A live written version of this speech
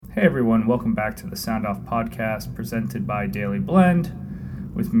Hey everyone, welcome back to the Sound Off podcast presented by Daily Blend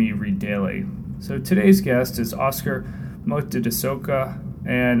with me, Reed Daly. So today's guest is Oscar Motedisoka,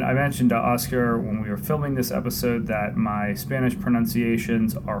 and I mentioned to Oscar when we were filming this episode that my Spanish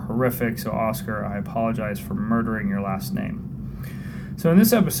pronunciations are horrific, so Oscar, I apologize for murdering your last name. So in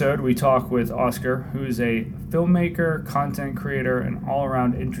this episode, we talk with Oscar, who is a filmmaker, content creator, and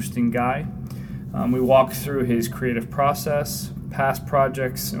all-around interesting guy. We walk through his creative process, past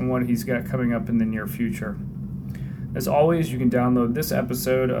projects, and what he's got coming up in the near future. As always, you can download this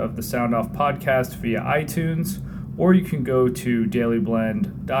episode of the Sound Off podcast via iTunes, or you can go to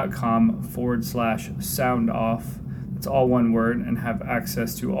dailyblend.com/soundoff. That's all one word, and have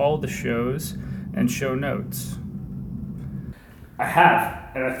access to all the shows and show notes. I have,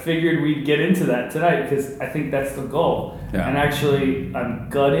 and I figured we'd get into that tonight because I think that's the goal. Yeah. And actually, I'm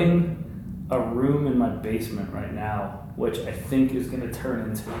gutting a room in my basement right now, which I think is going to turn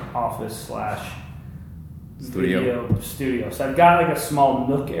into an office/video studio. So I've got like a small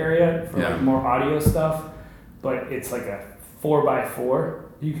nook area for like more audio stuff, but it's like a 4x4.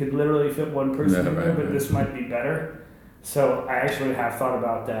 You could literally fit one person in there, but this might be better. So I actually have thought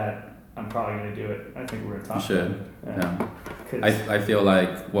about that. I'm probably going to do it. I think we're going to talk about it. You should. I feel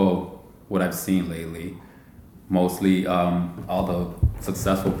like, well, what I've seen lately, mostly all the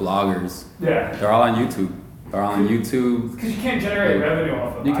successful bloggers, they're all on YouTube. They're all on YouTube. Because you can't generate revenue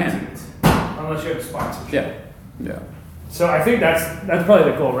off of iTunes unless you have a sponsorship. Yeah. So I think that's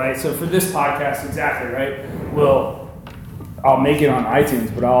probably the goal, right? So for this podcast, exactly, right? I'll make it on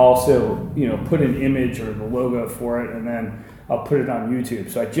iTunes, but I'll also, put an image or the logo for it, and then I'll put it on YouTube.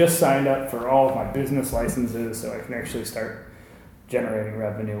 So I just signed up for all of my business licenses so I can actually start generating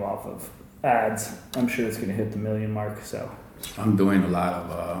revenue off of ads. I'm sure it's going to hit the 1 million mark. So I'm doing a lot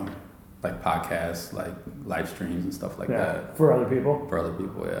of like podcasts, like live streams and stuff like that. For other people? For other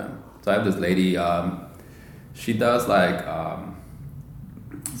people, yeah. So I have this lady, she does like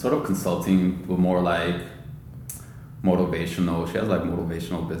sort of consulting with more like motivational. She has like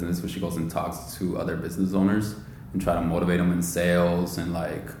motivational business where she goes and talks to other business owners and try to motivate them in sales and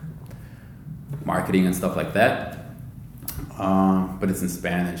like marketing and stuff like that. But it's in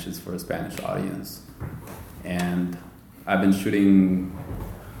Spanish. It's for a Spanish audience. And I've been shooting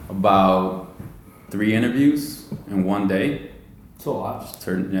about 3 interviews in one day. It's a lot.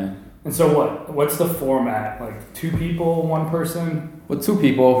 And so what's the format? Like 2 people, 1 person? Well, 2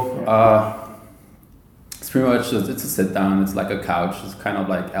 people. It's pretty much it's a sit down. It's like a couch. It's kind of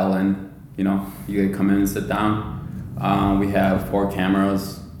like Ellen. You can come in and sit down. We have 4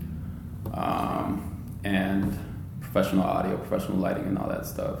 cameras and professional audio, professional lighting, and all that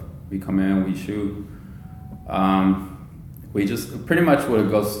stuff. We come in, we shoot. We just pretty much what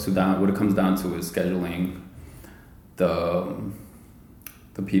it comes down to is scheduling the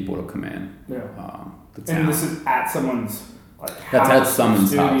people to come in. And this is at someone's house, at someone's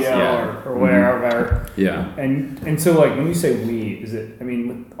studio, house, or wherever. Yeah. And so like when you say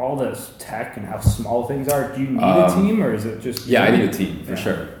with all this tech and how small things are, do you need a team or is it just? Yeah, I need a team for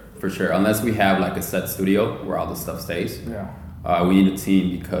sure. Unless we have like a set studio where all the stuff stays. Yeah. We need a team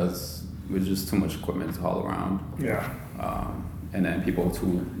because there's just too much equipment to haul around. Yeah. And then people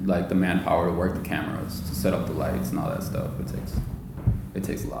to like the manpower to work the cameras, to set up the lights and all that stuff. It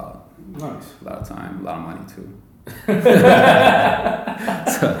takes a lot. Nice. A lot of time, a lot of money too.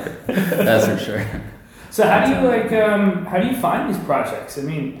 So, that's for sure. So how do you find these projects? I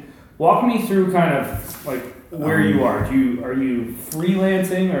mean, walk me through kind of like where you are. Are you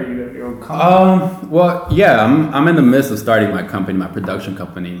freelancing? Are you at your own company? Well, yeah, I'm in the midst of starting my company, my production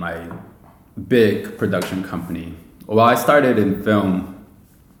company, my big production company. Well, I started in film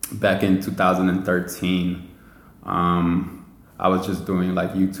back in 2013. I was just doing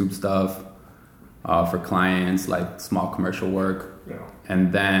like YouTube stuff for clients, like small commercial work. Yeah.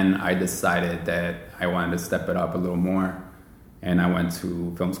 And then I decided that I wanted to step it up a little more, and I went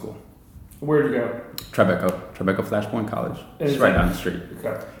to film school. Where'd you go? Tribeca Flashpoint College. It's right down the street.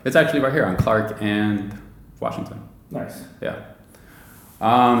 Okay. It's actually right here on Clark and Washington. Nice. Yeah.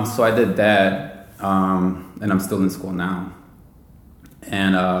 So I did that, and I'm still in school now.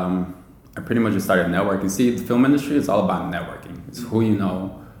 And I pretty much just started networking. See, the film industry is all about networking. It's who you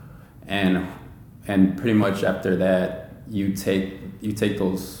know, and pretty much after that, you take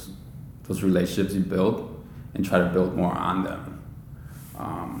those relationships you build and try to build more on them.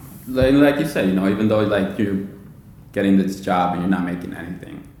 Like you said, even though like you're getting this job and you're not making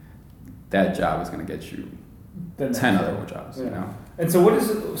anything, that job is going to get you 10 other jobs. Yeah. And so what is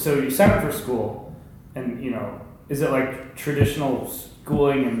it? So you sign up for school, and is it like traditional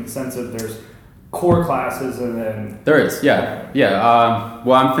schooling in the sense of there's core classes and then... There is, yeah.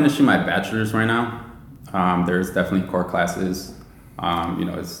 Well, I'm finishing my bachelor's right now. There's definitely core classes.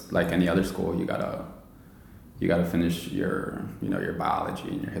 It's like any other school. You gotta finish your biology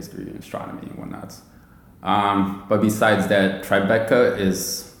and your history and astronomy and whatnot. But besides that, Tribeca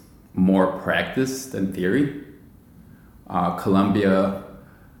is more practice than theory. Columbia,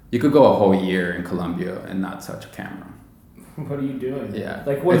 you could go a whole year in Columbia and not touch a camera. What are you doing? Yeah.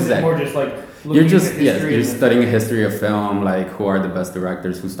 Like, what exactly. is it more just like You're studying a history of film, like who are the best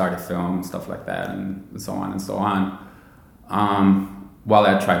directors, who started film, stuff like that, and so on and so on. While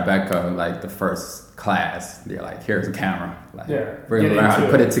at Tribeca, like the first class, they're like, here's a camera. Like, we're gonna learn how to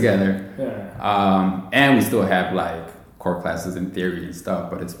put it together. Yeah. And we still have like core classes in theory and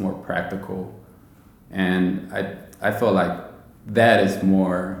stuff, but it's more practical. And I feel like that is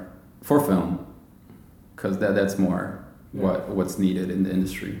more for film, because that's more what's needed in the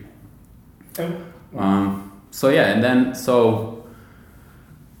industry. So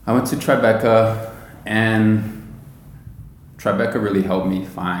I went to Tribeca, and Tribeca really helped me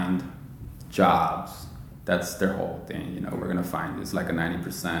find jobs. That's their whole thing. We're gonna find it's like a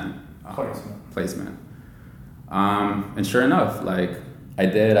 90% placement. And sure enough, like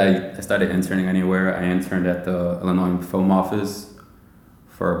I started interning anywhere. I interned at the Illinois Film Office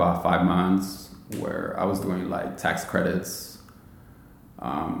for about 5 months, where I was doing like tax credits.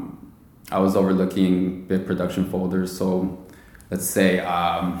 I was overlooking big production folders. So let's say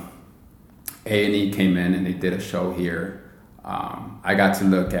A&E came in and they did a show here. I got to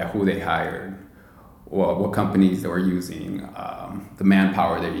look at who they hired, what companies they were using, the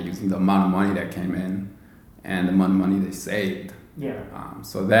manpower they were using, the amount of money that came in, and the amount of money they saved. Yeah.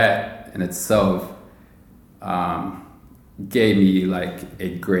 So that in itself gave me like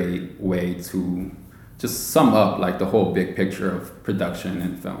a great way to just sum up like the whole big picture of production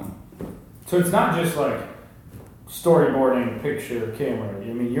and film. So it's not just like storyboarding, picture, camera.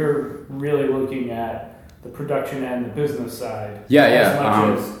 I mean, you're really looking at the production and the business side as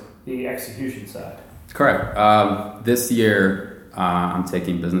much as the execution side. Correct. This year, I'm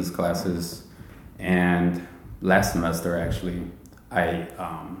taking business classes, and last semester actually, I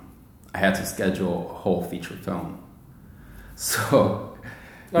had to schedule a whole feature film. So,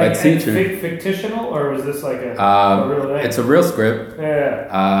 like my teacher, fictional, or was this like a real thing? It's a real script. Yeah.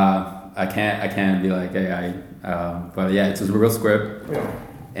 I can't be like but yeah, it's a real script. Yeah.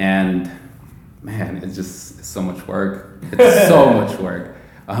 And man, it's so much work. It's so much work.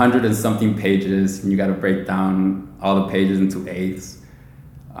 100 and something pages, and you got to break down all the pages into eighths.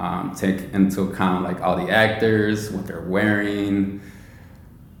 Take into account like all the actors, what they're wearing,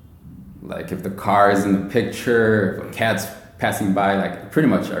 like if the car is in the picture, if a cat's passing by, like pretty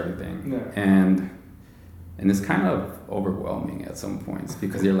much everything. Yeah. And it's kind of overwhelming at some points,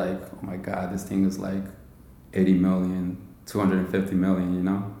 because you're like, oh my God, this thing is like 80 million, 250 million,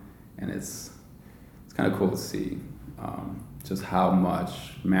 and it's kind of cool to see just how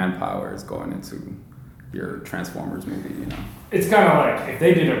much manpower is going into your Transformers movie, It's kind of like if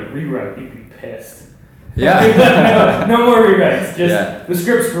they did a rewrite, you'd be pissed. Yeah. no more rewrites. Just the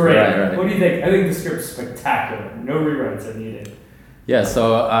script's great. Right. What do you think? I think the script's spectacular. No rewrites are needed. Yeah.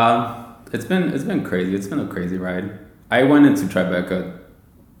 So it's been crazy. It's been a crazy ride. I went into Tribeca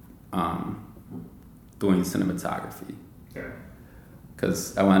doing cinematography.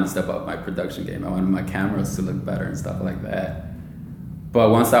 Because I wanted to step up my production game. I wanted my cameras to look better and stuff like that. But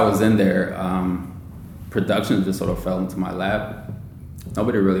once I was in there, production just sort of fell into my lap.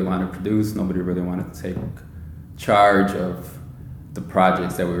 Nobody really wanted to produce. Nobody really wanted to take charge of the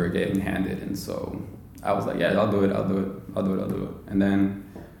projects that we were getting handed. And so I was like, yeah, I'll do it. And then,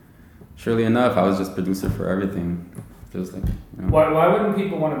 surely enough, I was just producer for everything. Just like, Why wouldn't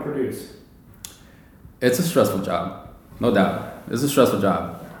people want to produce? It's a stressful job, no doubt. It's a stressful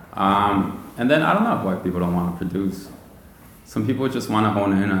job. And then I don't know why people don't want to produce. Some people just want to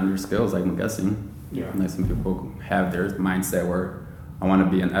hone in on their skills, like I'm guessing. Yeah. Like some people have their mindset where I want to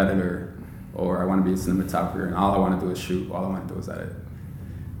be an editor, or I want to be a cinematographer, and all I want to do is shoot, all I want to do is edit.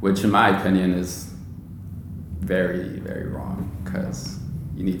 Which in my opinion is very, very wrong, because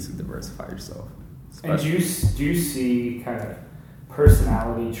you need to diversify yourself. And do you see kind of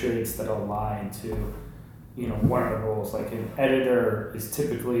personality traits that align to one of the roles? Like an editor is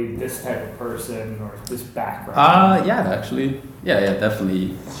typically this type of person or this background. Yeah, actually. Yeah,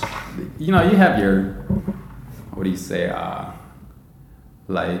 definitely. You have your, what do you say,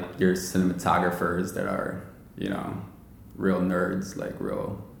 like your cinematographers that are, real nerds, like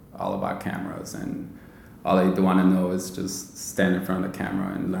real all about cameras, and all they want to know is just stand in front of the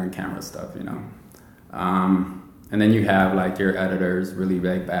camera and learn camera stuff, And And then you have like your editors really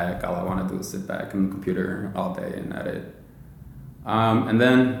laid back. All I want to do is sit back on the computer all day and edit. And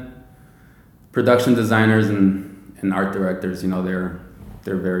then production designers and art directors, you know, they're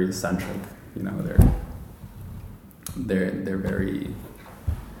very eccentric. You know, they're very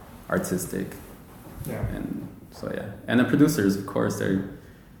artistic. Yeah. And so yeah. And the producers, of course,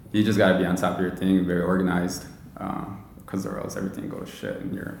 you just got to be on top of your thing, very organized, because or else everything goes shit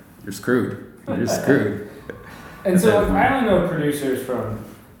and you're screwed. You're screwed. And so I only know producers from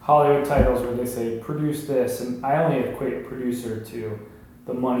Hollywood titles where they say produce this, and I only equate a producer to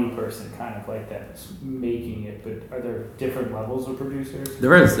the money person, kind of like that's making it. But are there different levels of producers?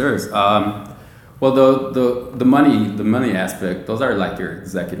 There is. Well, the money aspect, those are like your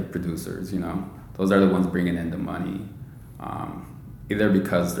executive producers. You know, those are the ones bringing in the money, either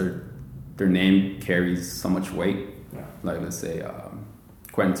because their name carries so much weight. Yeah. Like let's say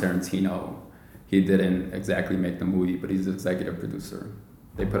Quentin Tarantino. He didn't exactly make the movie, but he's the executive producer.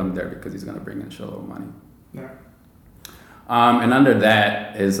 They put him there because he's going to bring in a shitload of money. Yeah. And under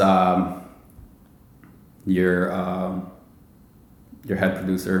that is your head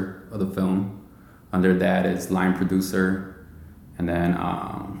producer of the film. Under that is line producer, and then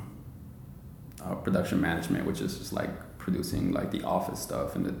production management, which is just like producing like the office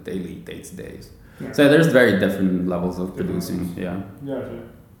stuff and the daily day-to-days. Yeah. So there's very different levels of producing. Yeah. Gotcha.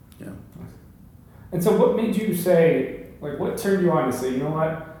 Yeah. And so what made you say, like, what turned you on to say, you know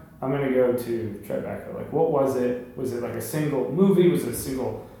what, I'm going to go to Tribeca? Like, what was it? Was it like a single movie? Was it a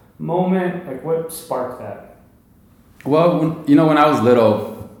single moment? Like, what sparked that? Well, when I was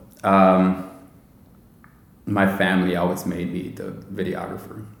little, my family always made me the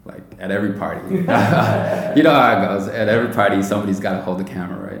videographer. Like, at every party. You know how it goes. At every party, somebody's got to hold the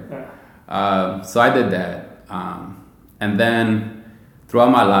camera, right? Yeah. So I did that. And then throughout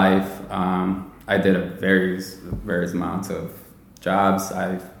my life, I did a various amounts of jobs.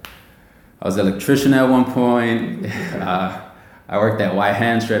 I was an electrician at one point. I worked at White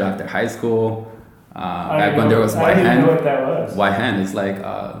Hand straight after high school. Back when there was White Hand. I didn't know what that was. White Hand is like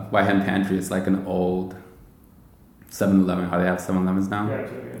White Hand Pantry. It's like an old 7-Eleven. How they have 7-Elevens now. Yeah.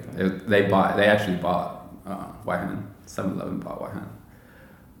 They actually bought White Hand. 7-Eleven bought White Hand.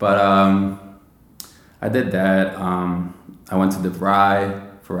 But I did that. I went to DeVry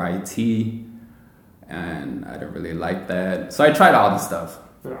for IT, and I didn't really like that. So I tried all this stuff.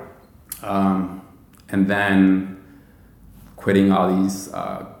 Yeah. And then quitting all these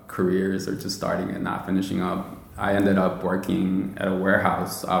careers or just starting and not finishing up, I ended up working at a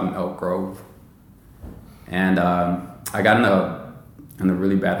warehouse out in Elk Grove. And I got in a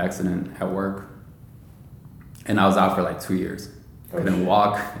really bad accident at work. And I was out for like 2 years. Couldn't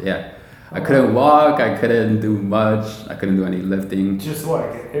walk. Yeah. I couldn't walk. I couldn't do much. I couldn't do any lifting. Just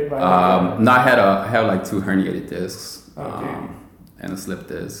what? Get hit by no, I had like 2 herniated discs and a slip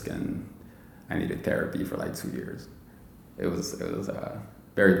disc, and I needed therapy for like 2 years. It was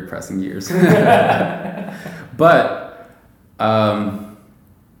very depressing years. But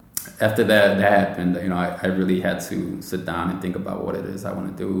after that happened, I really had to sit down and think about what it is I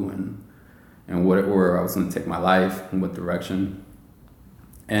want to do and where I was going to take my life and what direction.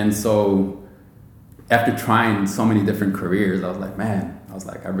 And so after trying so many different careers, I was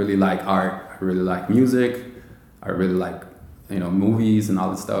like, I really like art. I really like music. I really like, movies and all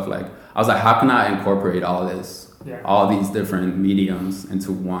this stuff. Like, I was like, how can I incorporate all this, all these different mediums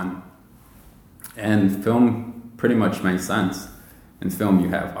into one? And film pretty much makes sense. In film, you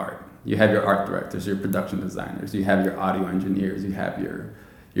have art. You have your art directors, your production designers. You have your audio engineers. You have your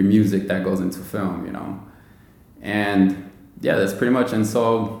music that goes into film, And yeah, that's pretty much. And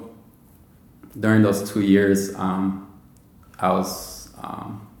so during those 2 years, I was,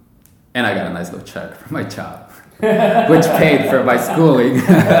 and I got a nice little check from my job, which paid for my schooling.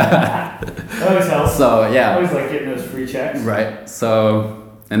 That always helps. So yeah, I always like getting those free checks. Right.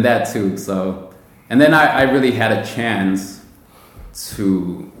 So, and that too. So, and then I really had a chance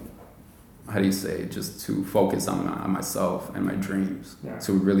to, just to focus on myself and my dreams,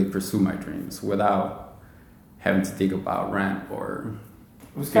 to really pursue my dreams without having to think about rent or...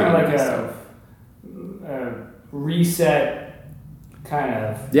 It was kind of like a reset kind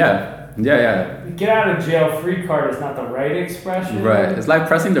of... Yeah. Get out of jail free card is not the right expression. Right. It's like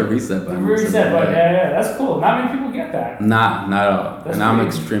pressing the reset button. The reset button, yeah. That's cool. Not many people get that. Not at all. And I'm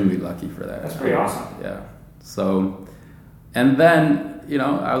extremely lucky for that. That's pretty awesome. Yeah. So, and then,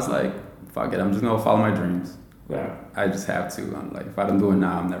 I was like, fuck it, I'm just going to follow my dreams. Yeah. I just have to. I'm like, if I don't do it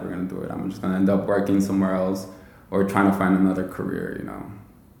now, I'm never going to do it. I'm just going to end up working somewhere else or trying to find another career,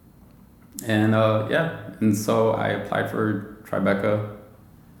 And and so I applied for Tribeca.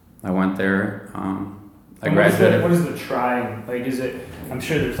 I went there. I graduated. What is the trying? Like, is it? I'm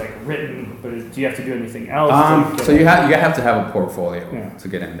sure there's like written, but do you have to do anything else? So you have to have a portfolio to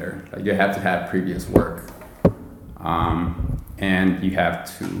get in there. Like you have to have previous work, and you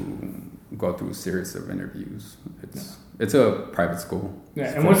have to go through a series of interviews. It's a private school.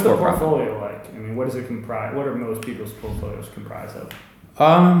 Yeah, and what's the portfolio like? I mean, what does it comprise? What are most people's portfolios comprised of?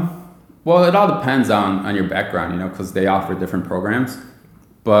 Well, it all depends on your background, because they offer different programs.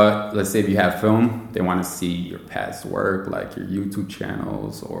 But let's say if you have film, they want to see your past work, like your YouTube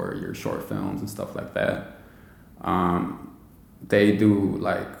channels or your short films and stuff like that. They do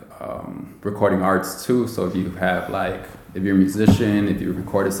like recording arts too. So if you have if you're a musician, if you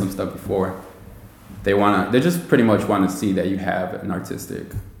recorded some stuff before, they just pretty much want to see that you have an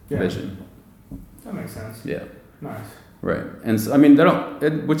artistic vision. That makes sense. Yeah. Nice. Right. And so, I mean,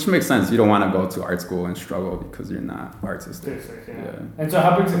 which makes sense. You don't want to go to art school and struggle because you're not artistic. Yeah. And so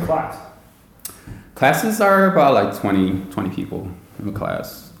how big's the class? Classes are about like 20 people in the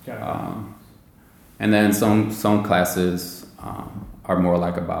class. And then some classes are more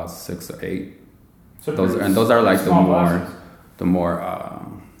like about 6 or 8. So those are like the more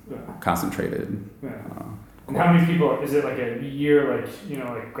concentrated. Yeah. And how many people, is it like a year, like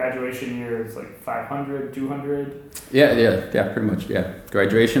graduation year, it's like 500, 200? Yeah, pretty much, yeah.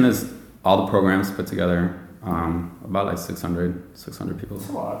 Graduation is all the programs put together, about like 600 people. That's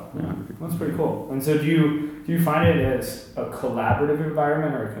a lot. Yeah. That's pretty cool. And so do you find it as a collaborative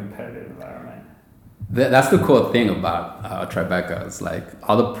environment or a competitive environment? That's the cool thing about Tribeca. It's like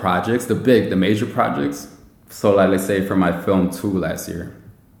all the projects, the major projects. So like, let's say for my film 2 last year,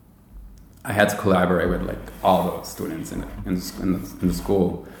 I had to collaborate with like all the students in the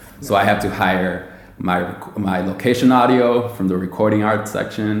school. So I have to hire my location audio from the recording art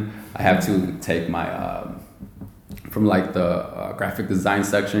section. I have to take my from like the graphic design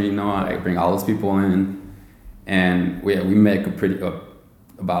section. I bring all those people in, and we make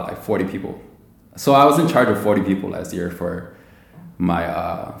about like 40 people. So I was in charge of 40 people last year for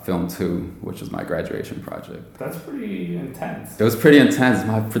my film 2, which was my graduation project. That's pretty intense. It was pretty intense.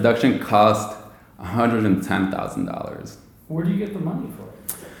 My production cost $110,000. Where do you get the money for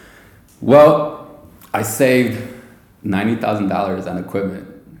it? Well, I saved $90,000 on equipment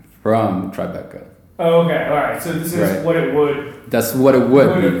from Tribeca. Oh, okay. All right. So this is what it would... That's what it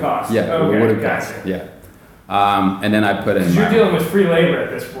would cost. Yeah, okay, it would have cost. Yeah. And then I put in... Because you're dealing with free labor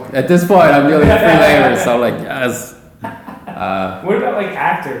at this point. At this point, I'm dealing with free labor, so like, yes... what about like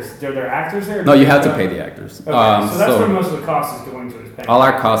actors? Are there actors there? No, you have to pay the actors. Okay, so that's where most of the cost is going to. Is paying. All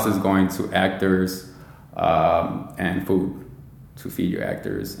our cost is going to actors and food to feed your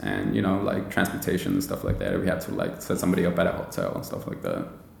actors, and like transportation and stuff like that. We have to like set somebody up at a hotel and stuff like that.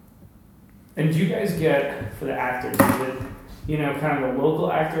 And do you guys get for the actors? Is it kind of the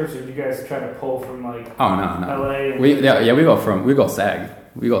local actors, or do you guys try to pull from like? Oh no. LA. We go SAG.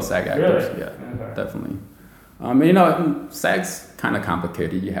 We go SAG actors. Really? Yeah, okay. Definitely. SAG's kind of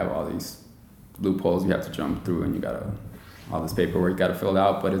complicated. You have all these loopholes you have to jump through, and you got all this paperwork you got to fill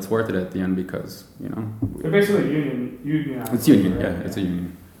out. But it's worth it at the end because they're basically union. It's union, right? Yeah. It's a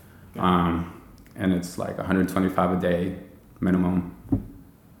union. And it's like $125 a day minimum,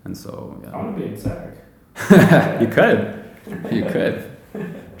 and so yeah. I want to be in SAG. You could.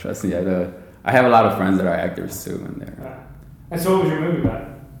 Trust me, I have a lot of friends that are actors too, and they're. And so, what was your movie about?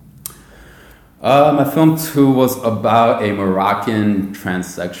 My film 2 was about a Moroccan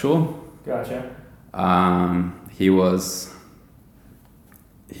transsexual. Gotcha. He was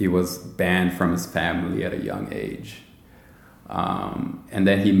banned from his family at a young age. And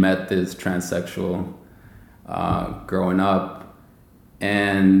then he met this transsexual growing up.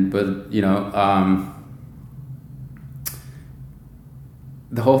 But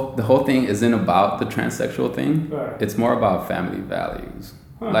the whole thing isn't about the transsexual thing. Right. It's more about family values.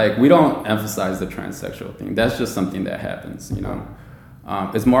 Huh. Like, we don't emphasize the transsexual thing. That's just something that happens,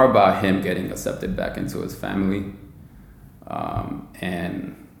 It's more about him getting accepted back into his family.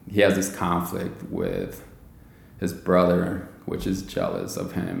 And he has this conflict with his brother, which is jealous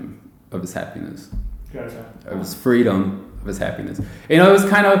of him, of his happiness. Gotcha. Of his freedom, of his happiness.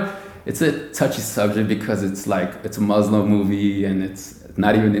 It's a touchy subject because it's a Muslim movie and it's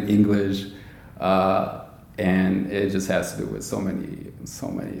not even in English. And it just has to do with so many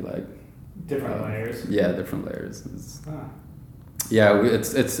like different layers. Yeah, different layers. Yeah,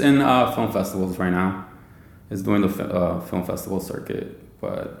 it's in film festivals right now. It's doing the film festival circuit,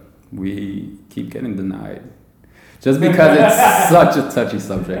 but we keep getting denied just because it's such a touchy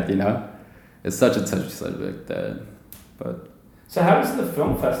subject. It's such a touchy subject but. So how does the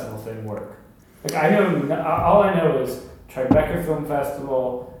film festival thing work? Like all I know is Tribeca Film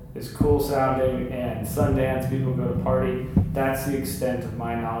Festival. is cool sounding, and Sundance people go to party. That's the extent of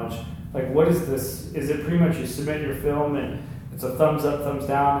my knowledge. Like, what is this? Is it pretty much you submit your film and it's a thumbs up, thumbs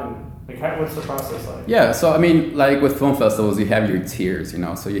down, and like, what's the process like? Yeah, so I mean, like with film festivals, you have your tiers, you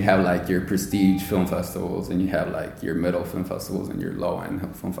know. So you have like your prestige film festivals, and you have like your middle film festivals and your low end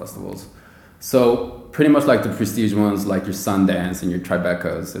film festivals. So pretty much like the prestige ones, like your Sundance and your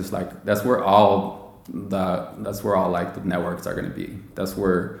Tribecas, it's like that's where all like the networks are going to be. That's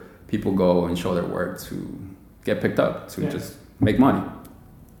where people go and show their work to get picked up to just make money.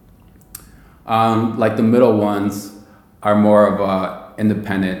 Like the middle ones are more of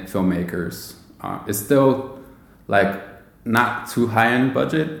independent filmmakers. It's still like not too high end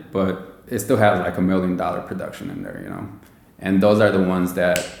budget, but it still has like $1 million production in there, you know. And those are the ones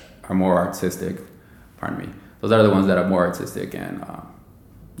that are more artistic. Those are the ones that are more artistic and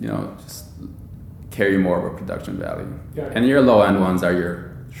you know, just carry more of a production value. Yeah. And your low end ones are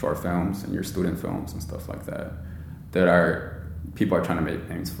your short films and your student films and stuff like that. That are people are trying to make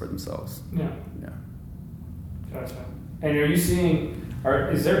names for themselves. Yeah. Yeah. Gotcha. And are you seeing,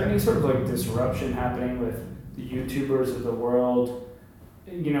 is there any sort of like disruption happening with the YouTubers of the world,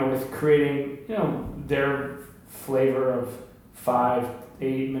 you know, with creating, you know, their flavor of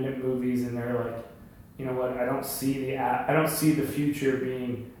 5-8 minute movies, and they're like, you know what, I don't see the future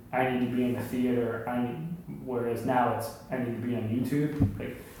being I need to be in the theater, whereas now it's I need to be on YouTube.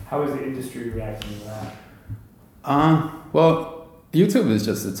 Like, how is the industry reacting to that? Well, YouTube is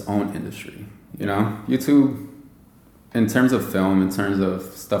just its own industry, you know. YouTube, in terms of film, in terms of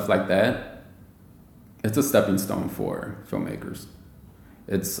stuff like that, it's a stepping stone for filmmakers.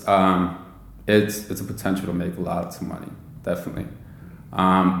 It's a potential to make lots of money, definitely.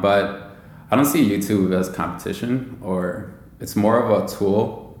 But I don't see YouTube as competition, or it's more of a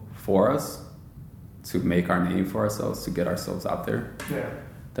tool for us to make our name for ourselves, to get ourselves out there. Yeah.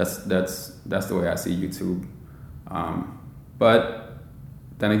 That's the way I see YouTube. But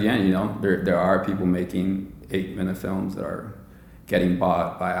then again, you know, there are people making 8-minute films that are getting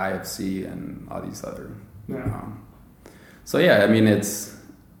bought by IFC and all these other. Yeah. So yeah, I mean,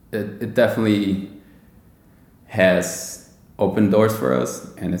 it definitely has opened doors for us,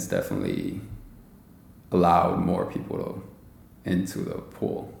 and it's definitely allowed more people into the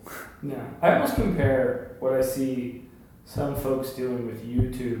pool. Yeah, I almost compare what I see some folks doing with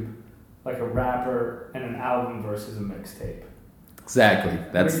YouTube, like a rapper and an album versus a mixtape. Exactly.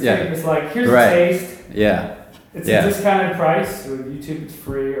 That's It's like, here's right. a taste. Yeah. It's a discounted price. With YouTube, it's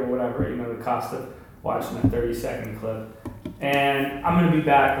free or whatever. You know, the cost of watching a 30-second clip. And I'm going to be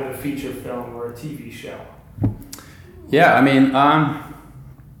back with a feature film or a TV show. Yeah, I mean,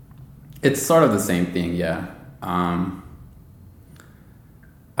 it's sort of the same thing. Yeah. I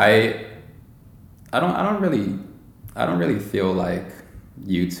don't really feel like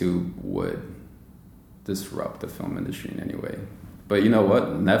YouTube would disrupt the film industry in any way. But you know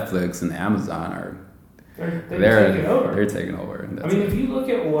what? Netflix and Amazon are they're taking over. They're taking over. I mean, if you look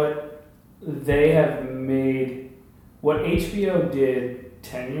at what they have made, what HBO did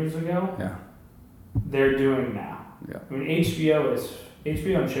 10 years ago, yeah, they're doing now. Yeah. I mean, HBO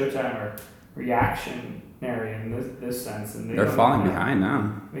and Showtime are reactionary in this sense, and they're falling behind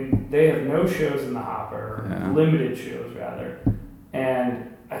now. I mean, they have no shows in the hopper, limited shows rather, and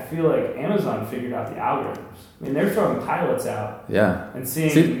I feel like Amazon figured out the algorithms. I mean, they're throwing pilots out. Yeah. And seeing.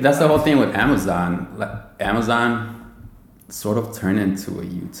 See, that's the whole thing with Amazon. Like, Amazon sort of turned into a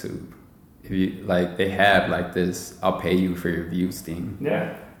YouTube. If you like, they have like this "I'll pay you for your views" thing.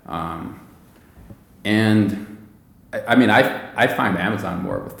 Yeah. And I mean, I find Amazon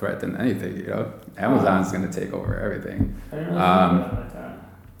more of a threat than anything. You know, Amazon's going to take over everything. I didn't really think about that.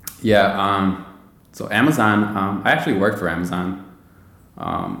 Yeah. So Amazon. I actually worked for Amazon.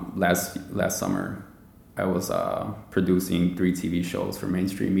 Last summer, I was producing 3 TV shows for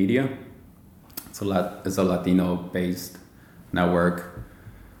Mainstream Media. It's a Latino-based network,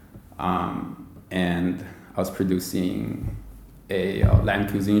 and I was producing a Latin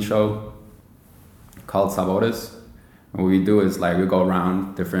cuisine show called Sabores. And what we do is like we go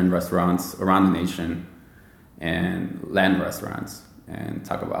around different restaurants around the nation and Latin restaurants and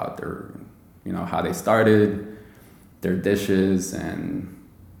talk about their, you know, how they started, their dishes, and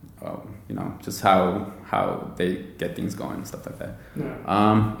you know, just how they get things going and stuff like that.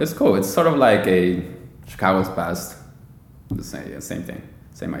 Yeah. It's cool. It's sort of like a Chicago's Best, the same thing,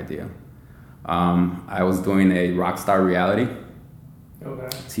 same idea. I was doing a Rockstar Reality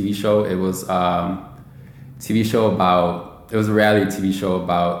TV show. It was a reality TV show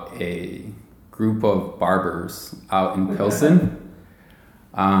about a group of barbers out in Pilsen,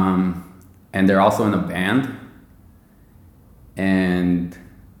 and they're also in a band. And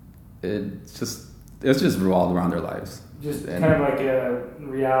it's just revolved around their lives. Just kind of like a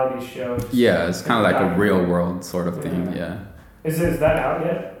reality show. Yeah, it's kind of like a real world sort of thing. Yeah. Is that out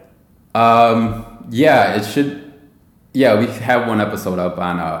yet? Yeah, it should. Yeah, we have one episode up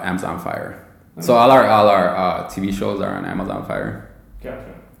on Amazon Fire. So all our TV shows are on Amazon Fire.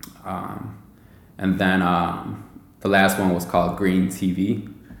 Gotcha. And then the last one was called Green TV.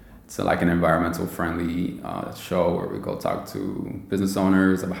 It's like an environmental friendly show where we go talk to business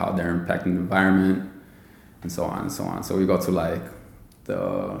owners about how they're impacting the environment and so on and so on. So we go to like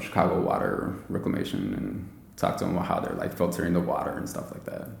the Chicago Water Reclamation and talk to them about how they're like filtering the water and stuff like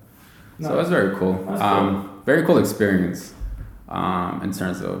that. Nice. So it's very cool. Cool. Very cool experience in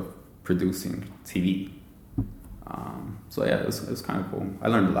terms of producing TV. So yeah, it was kind of cool. I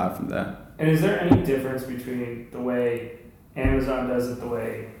learned a lot from that. And is there any difference between the way Amazon does it, the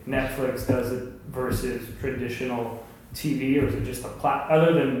way Netflix does it versus traditional TV, or is it just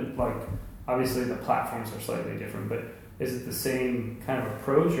other than like obviously the platforms are slightly different, but is it the same kind of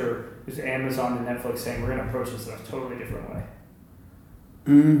approach, or is Amazon and Netflix saying we're going to approach this in a totally different way?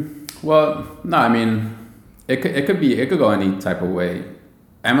 Well, no, I mean it could go any type of way.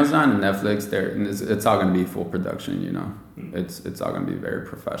 Amazon and Netflix, it's all going to be full production, you know. It's all going to be very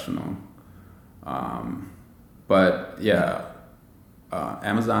professional. But yeah,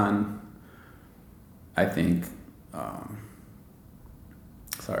 Amazon, I think.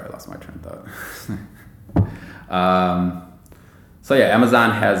 Sorry, I lost my train of thought. So yeah,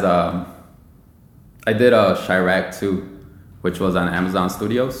 Amazon has. I did Chirac 2, which was on Amazon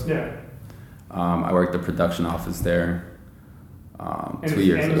Studios. Yeah. I worked the production office there. 2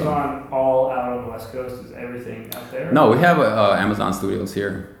 years ago. Is Amazon all out on the West Coast? Is everything out there? No, we have Amazon Studios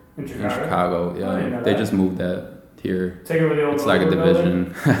here in Chicago. Yeah, they just moved that here. Take over the old. It's like a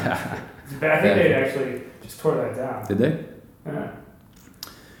division. But I think they actually just tore that down. Did they? Yeah.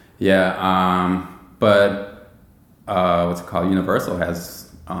 Yeah, but what's it called? Universal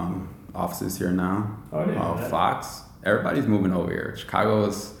has offices here now. Fox. Everybody's moving over here. Chicago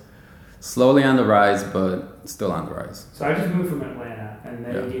is slowly on the rise, but still on the rise. So I just moved from Atlanta, and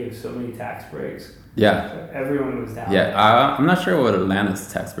they gave so many tax breaks. Yeah. So everyone was down. Yeah, I'm not sure what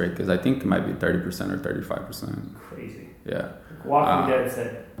Atlanta's tax break is. I think it might be 30% or 35%. Crazy. Yeah. Walking Dead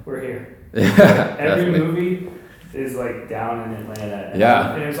said, "We're here." Yeah. Every movie is like down in Atlanta.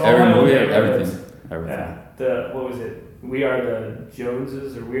 Yeah. And it was all every movie, everything. Yeah. What was it? We Are the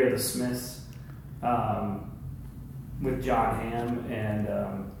Joneses, or We Are the Smiths, with John Hamm and.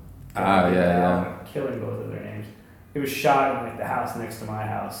 Killing both of their names. It was shot in like the house next to my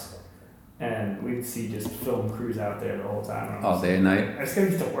house, and we'd see just film crews out there the whole time. All day and night. I just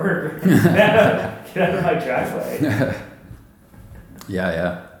gotta get to work. Get out of my driveway.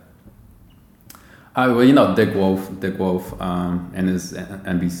 Yeah. Well, you know Dick Wolf, and his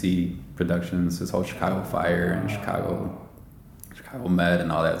NBC Productions, his whole Chicago Fire and Chicago Med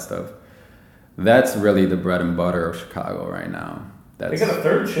and all that stuff. That's really the bread and butter of Chicago right now. They got a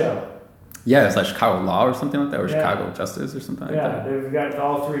third show. Yeah, it's like Chicago Law or something like that, or Chicago Justice or something like that. Yeah, they've got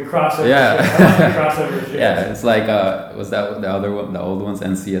all three crossovers. Yeah. Crossovers. Yeah, it's like, was that the other one, the old ones,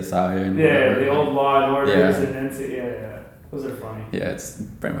 NCSI? And whatever. The old Law and Orders and NC. Yeah. Those are funny. Yeah, it's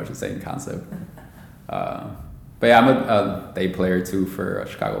pretty much the same concept. But yeah, I'm a day player too for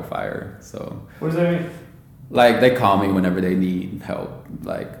Chicago Fire. So what does that mean? Like they call me whenever they need help,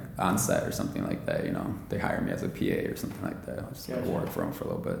 like on set or something like that. You know, they hire me as a PA or something like that. I just work for them for a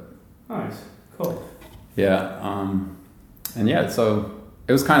little bit. Nice, cool. Yeah, and yeah, so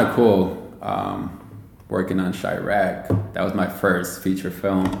it was kind of cool working on Chirac. That was my first feature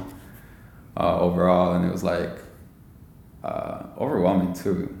film overall, and it was like overwhelming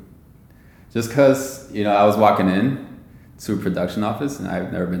too. Just because, you know, I was walking in to a production office, and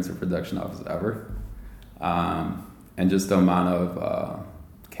I've never been to a production office ever, and just the amount of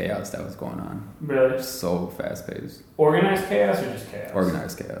chaos that was going on. Really? Just so fast paced. Organized chaos or just chaos?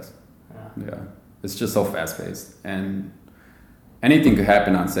 Organized chaos. Yeah, it's just so fast paced, and anything could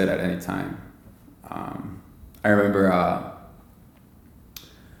happen on set at any time. I remember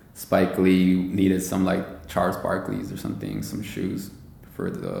Spike Lee needed some like Charles Barkley's or something, some shoes for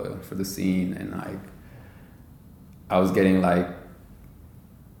the scene, and like I was getting like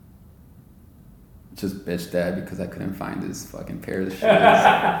just bitched at because I couldn't find this fucking pair of shoes.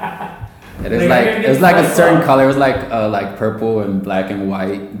 It was like a certain color. It was like purple and black and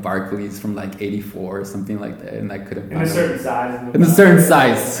white Barclays from like '84 or something like that, and I couldn't find in a certain size. In a certain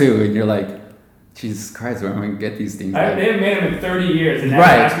size too, and you're like, Jesus Christ, where am I gonna get these things? They haven't made them in 30 years, and now you're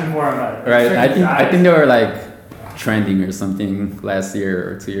asking for them. Right. I think they were like trending or something last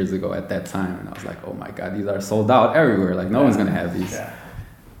year or 2 years ago at that time, and I was like, oh my God, these are sold out everywhere. Like no one's gonna have these. Yeah.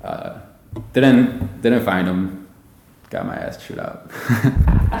 Didn't find them. Got my ass chewed out.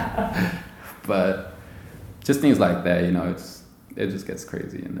 But just things like that, you know, it just gets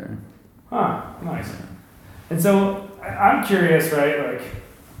crazy in there. Huh, nice. And so I'm curious, right? Like,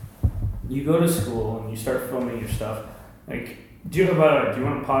 you go to school and you start filming your stuff. Like, do you want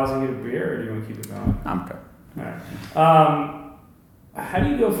to pause and get a beer, or do you want to keep it going? I'm okay. All right. How do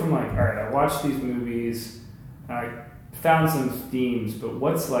you go from like, all right, I watched these movies, I found some themes, but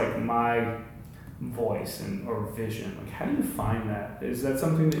what's like my voice or vision? Like, how do you find that? Is that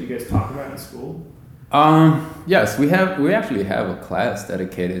something that you guys talk about in school? Yes, we actually have a class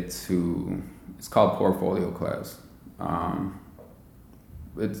dedicated to. It's called portfolio class.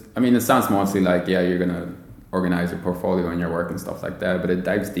 It sounds mostly like, yeah, you're gonna organize your portfolio and your work and stuff like that, but it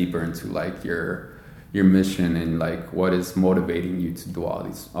dives deeper into like your mission and like what is motivating you to do all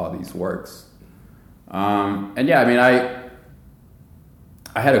these works. And yeah, I mean, I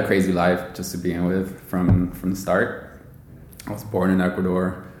had a crazy life just to begin with from the start. I was born in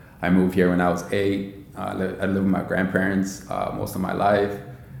Ecuador. I moved here when I was 8. I lived with my grandparents most of my life.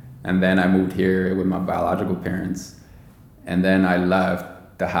 And then I moved here with my biological parents. And then I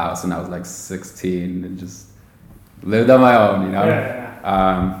left the house when I was like 16 and just lived on my own, you know?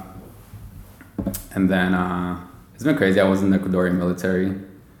 Yeah. And then it's been crazy. I was in the Ecuadorian military,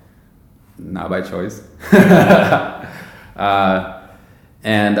 not by choice.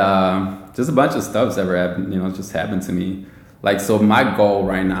 And just a bunch of stuff's ever happened, you know, just happened to me. Like, so my goal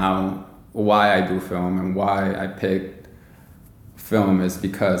right now, why I do film and why I picked film is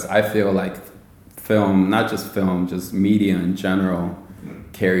because I feel like film, not just film, just media in general,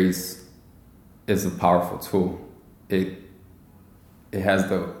 is a powerful tool. It has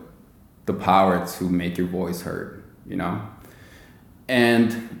the power to make your voice heard, you know?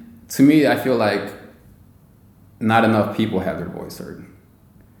 And to me, I feel like not enough people have their voice heard.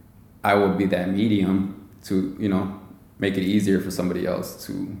 I will be that medium to, you know, make it easier for somebody else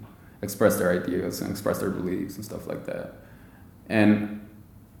to express their ideas and express their beliefs and stuff like that. And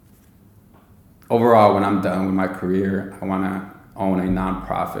overall, when I'm done with my career, I want to own a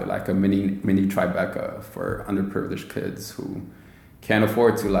nonprofit, like a mini Tribeca for underprivileged kids who can't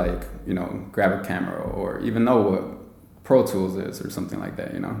afford to, like, you know, grab a camera or even know what Pro Tools is or something like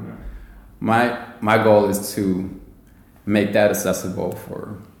that, you know. Yeah. My goal is to make that accessible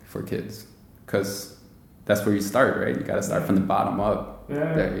for kids, because that's where you start, right? You got to start from the bottom up.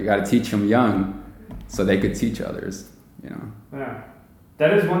 Yeah. You got to teach them young so they could teach others, you know. Yeah,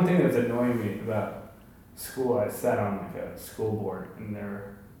 that is one thing that's annoying me about school. I sat on like a school board, and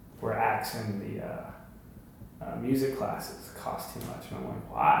there were acts in the music classes cost too much, and I'm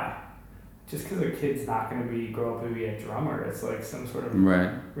like, why? Just because a kid's not going to grow up to be a drummer, it's like some sort of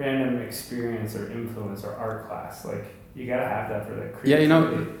random experience or influence or art class. Like, you gotta have that for that creativity. Yeah, you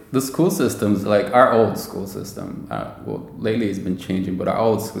know, the school systems, like our old school system, well, lately it's been changing, but our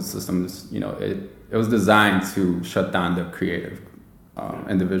old school system is, you know, it was designed to shut down the creative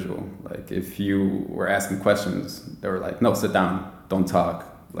individual. Like, if you were asking questions, they were like, no, sit down, don't talk.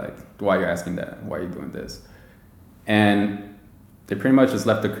 Like, why are you asking that? Why are you doing this? And they pretty much just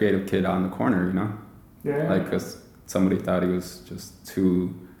left the creative kid out in the corner, you know? Yeah. Like, because somebody thought he was just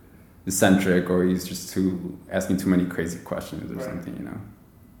too eccentric, or he's just asking too many crazy questions or something, you know.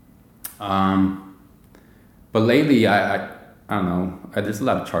 But lately, I don't know. There's a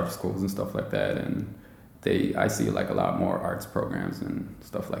lot of charter schools and stuff like that, and I see like a lot more arts programs and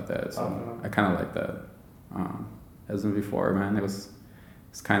stuff like that. So I kind of like that. As in before, man, it's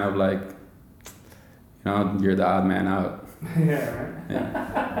kind of like, you know, you're the odd man out. Yeah, right.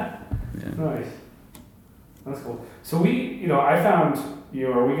 Yeah. Nice. That's cool. So I found you,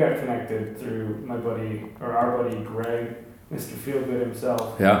 or we got connected through our buddy Greg, Mr. Feelgood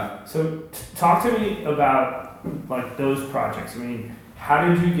himself. Yeah. So talk to me about like those projects. I mean, how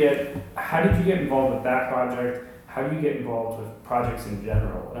did you get involved with that project? How do you get involved with projects in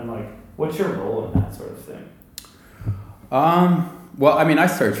general? And like, what's your role in that sort of thing? Well, I mean, I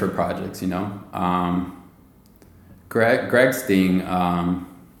search for projects, you know. Greg Sting,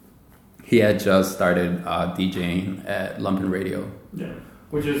 he had just started DJing at Lumpen Radio. Yeah,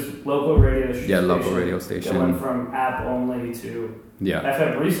 which is local radio station. Yeah, local radio station. That went from app only to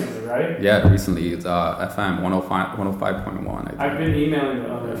FM recently, right? Yeah, recently. It's FM 105.1. I've been emailing the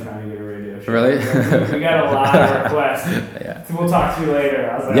owner trying to get a radio show. Really? We got a lot of requests. Yeah. So we'll talk to you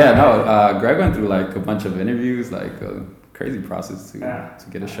later. I was like, Greg went through like a bunch of interviews, like a crazy process to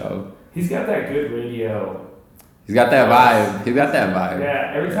get a show. He's got that good radio. He's got that vibe.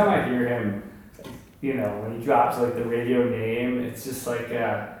 Yeah, every time I hear him, you know, when he drops like the radio name, it's just like,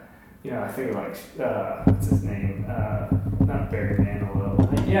 you know, I think of like, what's his name? Not Barry Manilow.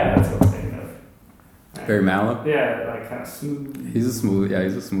 Yeah, that's what I'm thinking of. Very mellow. Yeah, like kind of smooth. He's a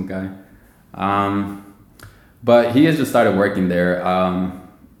smooth guy. But he has just started working there.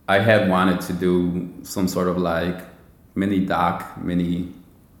 I had wanted to do some sort of like mini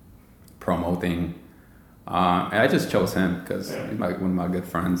promo thing. And I just chose him because he's one of my good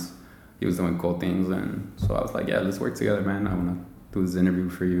friends. He was doing cool things, and so I was like, yeah, let's work together, man. I want to do this interview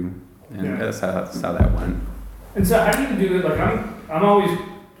for you. And that's how that went. And so how do you do it? Like I'm always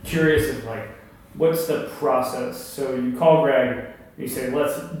curious of like, what's the process? So you call Greg, you say,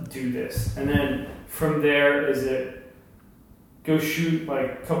 let's do this. And then from there, is it go shoot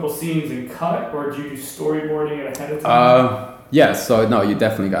like a couple scenes and cut, or do you do storyboarding it ahead of time? Yeah, so no, you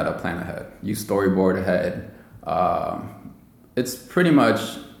definitely got to plan ahead. You storyboard ahead. It's pretty much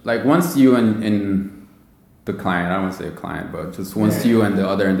like once you and the client, I don't want to say a client, but just once you and the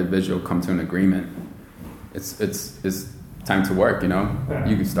other individual come to an agreement, it's time to work, you know? Yeah.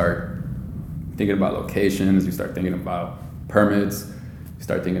 You can start thinking about locations, you start thinking about permits, you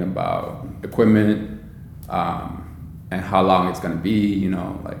start thinking about equipment, and how long it's going to be, you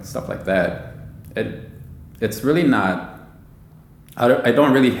know, like stuff like that. It's really not, I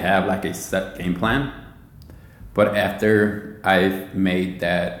don't really have like a set game plan, but after I've made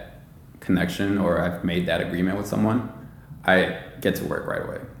that connection or I've made that agreement with someone, I get to work right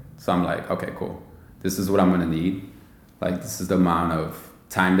away. So I'm like, okay, cool. This is what I'm going to need. Like, this is the amount of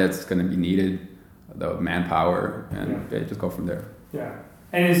time that's going to be needed, the manpower, and they just go from there. Yeah.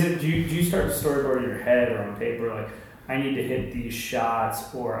 And is it, do you start to storyboard in your head or on paper, like, I need to hit these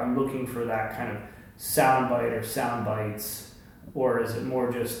shots, or I'm looking for that kind of sound bite or sound bites, or is it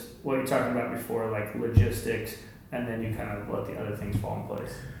more just what you're talking about before, like logistics, and then you kind of let the other things fall in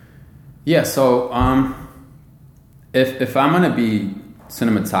place? Yeah, so if I'm gonna be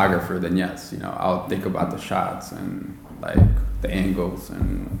cinematographer, then yes, you know, I'll think about the shots and like the angles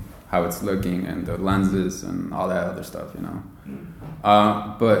and how it's looking and the lenses and all that other stuff, you know.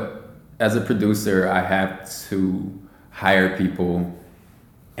 But as a producer, I have to hire people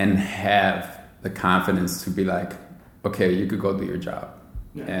and have the confidence to be like, okay, you could go do your job,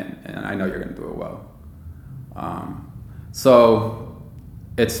 and I know you're gonna do it well. So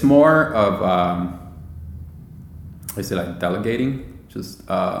it's more of I say like delegating, just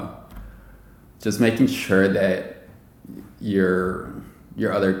making sure that your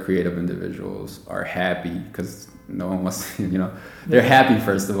other creative individuals are happy, because no one wants, you know, they're happy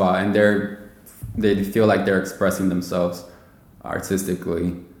first of all, and they feel like they're expressing themselves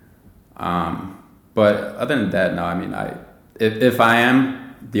artistically. But other than that, no, I mean, if I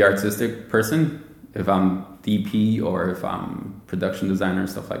am the artistic person, if I'm DP or if I'm production designer and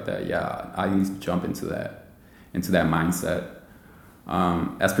stuff like that, yeah, I need to jump into that mindset.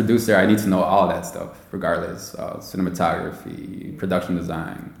 As producer, I need to know all that stuff, regardless, cinematography, production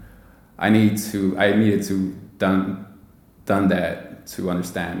design. I needed to done that to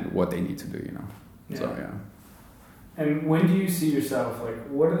understand what they need to do, you know. Yeah. So yeah. And when do you see yourself, like,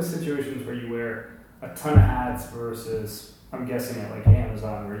 what are the situations where you wear a ton of hats versus, I'm guessing at like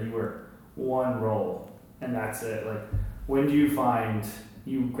Amazon, where you wear one role and that's it? Like, when do you find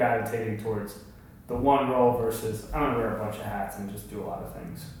you gravitating towards the one role versus I'm gonna wear a bunch of hats and just do a lot of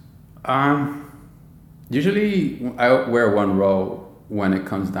things? Usually I wear one role when it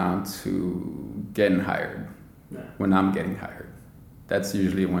comes down to getting hired. Yeah. When I'm getting hired, that's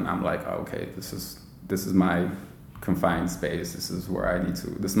usually when I'm like, oh, okay, this is my confined space. This is where I need to.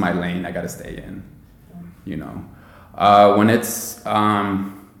 This is my lane. I got to stay in. You know, when it's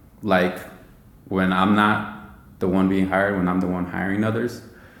like when I'm not the one being hired, when I'm the one hiring others,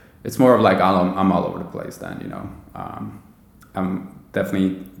 it's more of like I'm all over the place. Then, you know, I'm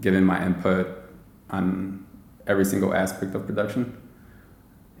definitely giving my input on every single aspect of production,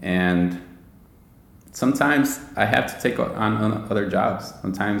 and sometimes I have to take on other jobs.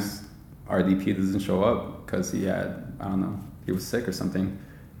 Sometimes our DP doesn't show up because he was sick or something,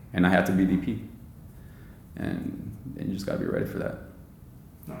 and I had to be DP. And you just gotta be ready for that.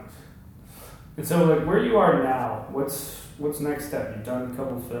 Nice. And so, like, where you are now, what's next step? You've done a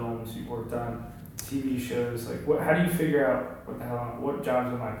couple films, you've worked on TV shows. Like, how do you figure out what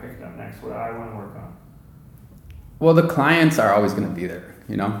jobs am I picking up next? What do I want to work on? Well, the clients are always going to be there,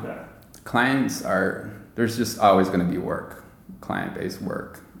 you know? Yeah. There's just always going to be work, client-based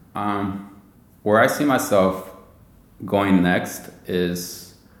work. Where I see myself going next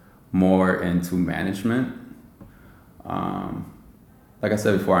is more into management. Like I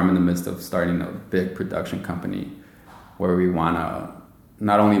said before, I'm in the midst of starting a big production company where we want to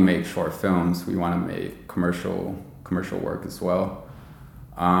not only make short films, we want to make commercial work as well.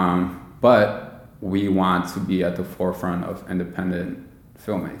 But we want to be at the forefront of independent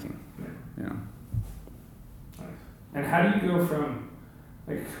filmmaking. Yeah. You know. Nice. And how do you go from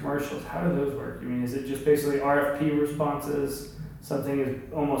like commercials? How do those work? I mean, is it just basically RFP responses? Something as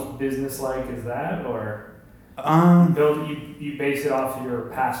almost business-like as that, or you base it off your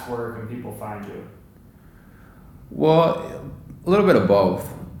past work and people find you? Well, a little bit of both.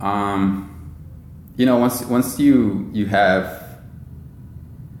 You know, once you have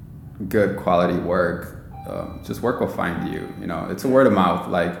good quality work, just work will find you. You know, it's a word of mouth.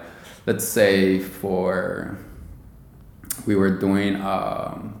 Like, let's say we were doing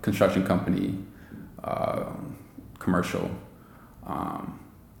a construction company commercial.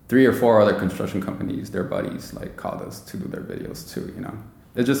 3 or 4 other construction companies, their buddies, like called us to do their videos too. You know,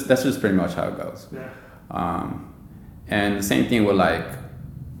 that's just pretty much how it goes. Yeah. And the same thing with like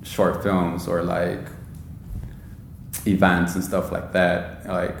short films or like events and stuff like that.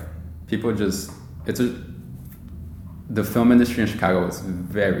 Like people just the film industry in Chicago is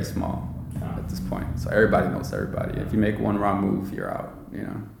very small at this point. So everybody knows everybody. If you make one wrong move, you're out. You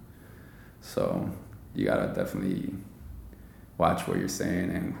know, so you gotta definitely watch what you're saying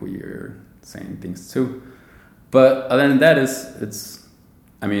and who you're saying things to. But other than that, and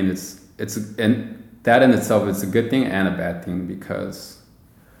that in itself, it's a good thing and a bad thing, because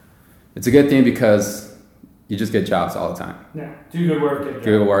it's a good thing because you just get jobs all the time. Yeah, do good work. Get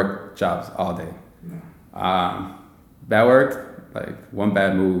good work, jobs all day. Yeah. Bad work, like one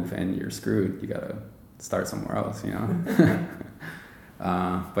bad move and you're screwed. You gotta start somewhere else, you know.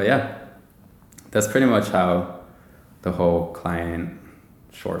 But yeah, that's pretty much how the whole client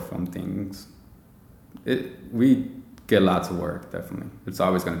short film things. We get lots of work, definitely. It's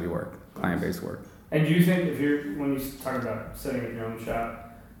always going to be work, client-based work. And do you think when you talk about setting up your own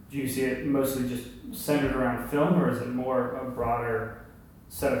shop, do you see it mostly just centered around film, or is it more a broader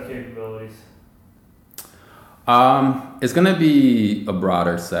set of capabilities? It's going to be a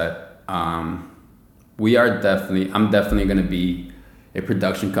broader set. I'm definitely going to be a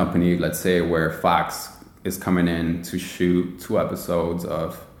production company, let's say, where Fox is coming in to shoot 2 episodes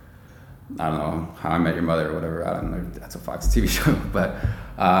of, I don't know, How I Met Your Mother or whatever. I don't know if that's a Fox TV show, but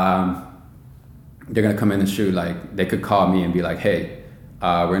they're going to come in and shoot. Like, they could call me and be like, hey,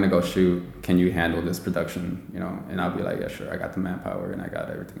 we're going to go shoot. Can you handle this production? You know, and I'll be like, yeah, sure. I got the manpower and I got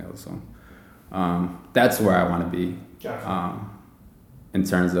everything else. So that's where I want to be. Gotcha. In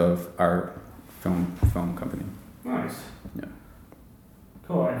terms of our film company. Nice. Yeah.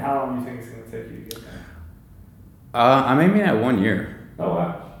 Cool. And how long do you think it's going to take you to get there? I'm aiming at 1 year. Oh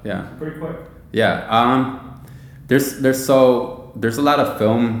wow! Yeah, pretty quick. Yeah. There's a lot of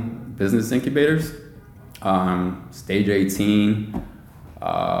film business incubators. Stage 18,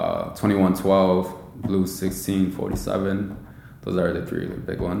 2112, Blue 1647. Those are the 3 really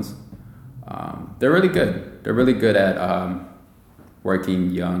big ones. They're really good. They're really good at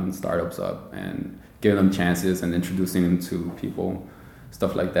working young startups up and giving them chances and introducing them to people.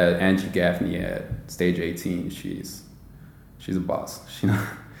 Stuff like that. Angie Gaffney at Stage 18, she's a boss, you know.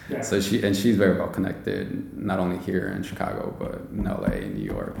 Yeah. So she's very well connected, not only here in Chicago, but in LA and New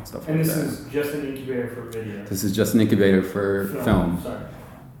York and stuff like that. And this is just an incubator for video. This is just an incubator for film. Sorry.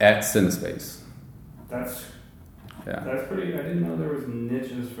 At Cinespace. That's pretty. I didn't know there was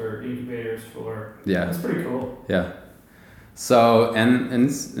niches for incubators for. Yeah. That's pretty cool. Yeah. So and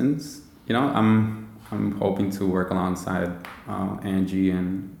you know, I'm hoping to work alongside Angie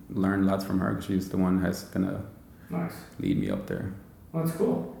and learn lots from her, because she's the one that's gonna lead me up there. Well, that's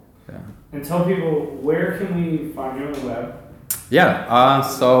cool. Yeah. And tell people, where can we find you on the web? Yeah.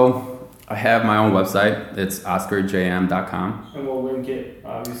 So I have my own website. It's oscarjm.com. And we'll link it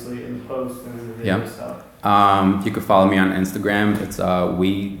obviously in the post and in the video stuff. You can follow me on Instagram. It's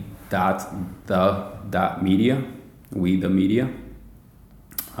we.the.media. We the media.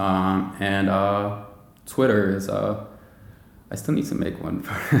 And Twitter is I still need to make one.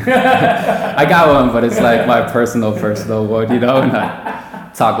 I got one, but it's like my personal one, you know, and I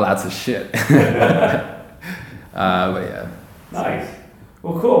talk lots of shit. But yeah. Nice.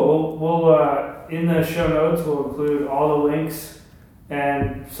 Well, cool. We'll in the show notes, we'll include all the links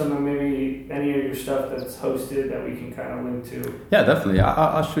and some of maybe any of your stuff that's hosted that we can kind of link to. Yeah, definitely.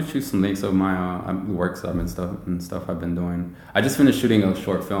 I'll shoot you some links of my works and stuff I've been doing. I just finished shooting a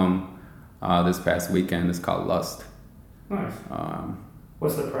short film this past weekend. It's called Lust. Nice.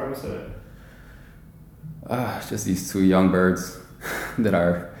 What's the premise of it? It's just these 2 young birds that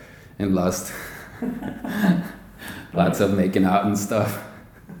are in lust. Lots of making out and stuff.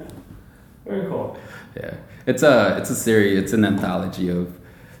 Very cool. Yeah, it's a series. It's an anthology of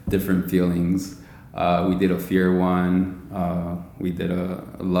different feelings. We did a fear one. We did a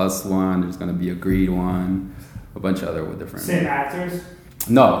lust one. There's gonna be a greed one. A bunch of other different. Same actors.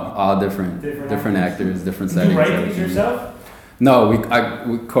 No, all different actors, different settings. You write these everything. yourself? No, we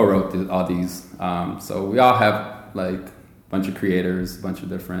co-wrote all these. So we all have like a bunch of creators, a bunch of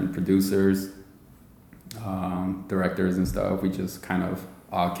different producers, directors and stuff. We just kind of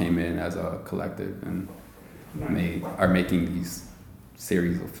all came in as a collective and are making these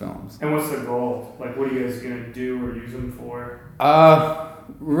series of films. And what's the goal? Like, what are you guys gonna do or use them for?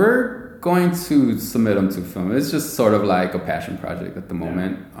 We're going to submit them to film. It's just sort of like a passion project at the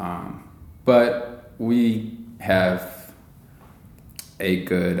moment. But we have a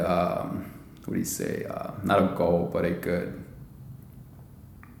good, what do you say? Not a goal, but a good,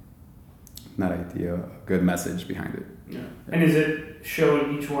 not idea, a good message behind it. Yeah. And is it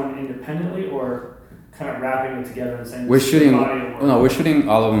showing each one independently or kind of wrapping it together and saying we're shooting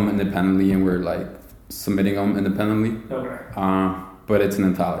all of them independently, and we're like submitting them independently. Okay. But it's an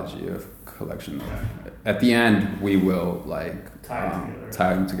anthology of collection. At the end, we will like tie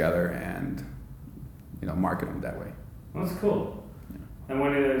them together and market them that way. That's cool. Yeah. And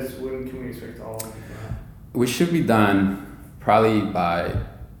when can we expect all of them? We should be done probably by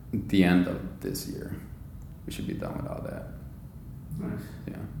the end of this year. We should be done with all that. Nice.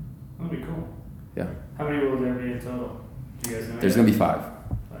 Yeah. That'd be cool. Yeah. How many will there be in total? Do you guys know? There's gonna be 5. 5.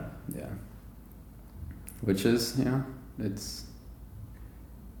 Yeah. Which is, it's.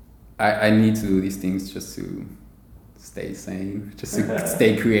 I need to do these things just to stay sane, just to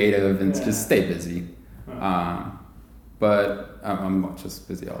stay creative and just stay busy. But I'm just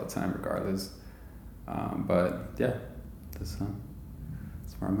busy all the time, regardless. But yeah, that's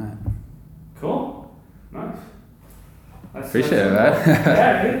where I'm at. Cool. Nice. Appreciate it, man.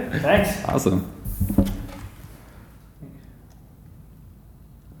 Yeah, dude. Thanks. Awesome.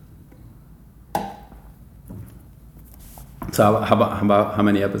 So how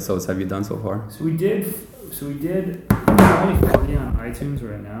many episodes have you done so far? So we did. I'm only 40 on iTunes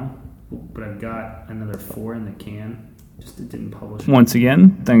right now, but I've got another 4 in the can. Just it didn't publish. Once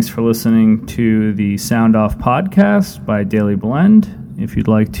again, thanks for listening to the Sound Off podcast by Daily Blend. If you'd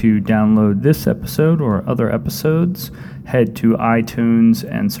like to download this episode or other episodes, head to iTunes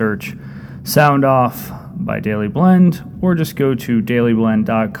and search Sound Off by Daily Blend, or just go to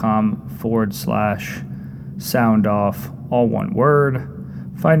dailyblend.com/sound off, all one word.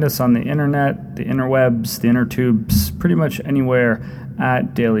 Find us on the internet, the interwebs, the intertubes, pretty much anywhere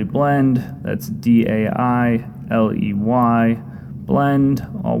at Daily Blend. That's DAILEY, blend,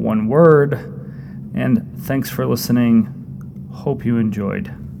 all one word. And thanks for listening. Hope you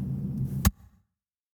enjoyed.